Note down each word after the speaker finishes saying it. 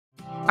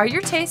Are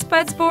your taste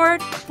buds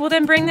bored? Well,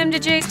 then bring them to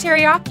Jay's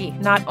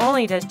Teriyaki. Not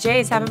only does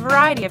Jay's have a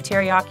variety of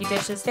teriyaki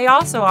dishes, they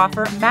also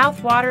offer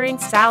mouth-watering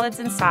salads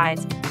and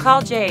sides.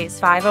 Call Jay's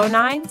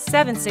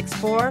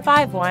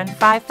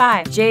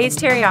 509-764-5155. Jay's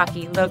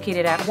Teriyaki,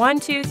 located at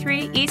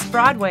 123 East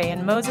Broadway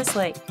in Moses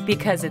Lake,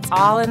 because it's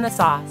all in the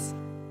sauce.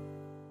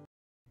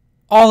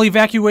 All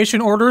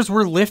evacuation orders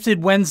were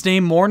lifted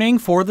Wednesday morning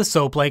for the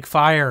Soap Lake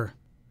fire.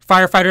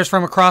 Firefighters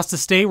from across the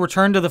state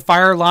returned to the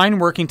fire line,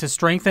 working to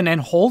strengthen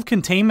and hold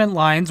containment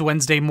lines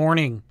Wednesday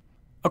morning.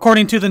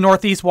 According to the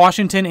Northeast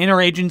Washington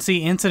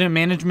Interagency Incident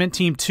Management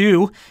Team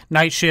 2,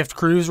 night shift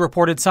crews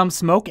reported some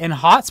smoke and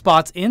hot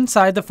spots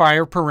inside the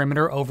fire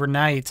perimeter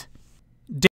overnight.